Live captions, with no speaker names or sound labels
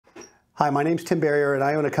Hi, my name's Tim Barrier, and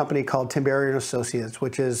I own a company called Tim Barrier & Associates,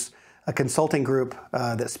 which is a consulting group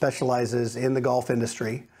that specializes in the golf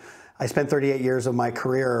industry. I spent 38 years of my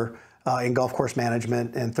career in golf course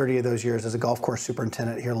management, and 30 of those years as a golf course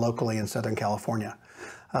superintendent here locally in Southern California.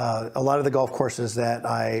 A lot of the golf courses that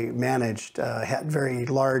I managed had very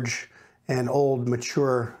large and old,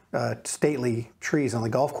 mature, stately trees on the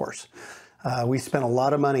golf course. We spent a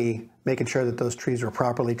lot of money making sure that those trees were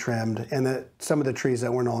properly trimmed, and that some of the trees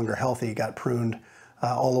that were no longer healthy got pruned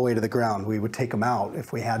all the way to the ground. We would take them out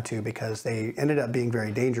if we had to, because they ended up being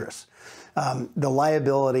very dangerous. The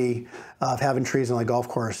liability of having trees on the golf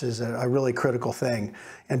course is a really critical thing,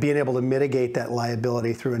 and being able to mitigate that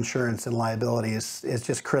liability through insurance and liability is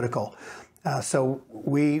just critical. So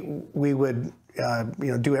we would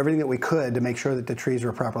do everything that we could to make sure that the trees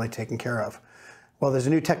were properly taken care of. Well, there's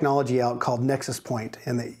a new technology out called Nexus,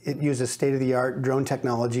 and it uses state-of-the-art drone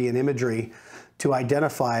technology and imagery to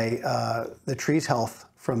identify the tree's health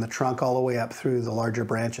from the trunk all the way up through the larger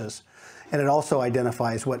branches. And it also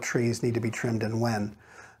identifies what trees need to be trimmed and when.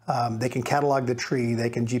 They can catalog the tree,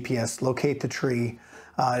 they can GPS locate the tree.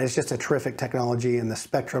 It's just a terrific technology, and the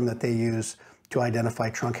spectrum that they use to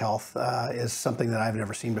identify trunk health is something that I've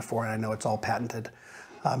never seen before, and I know it's all patented.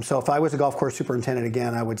 So if I was a golf course superintendent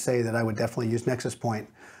again, I would say that I would definitely use Nexus to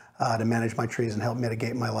manage my trees and help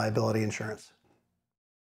mitigate my liability insurance.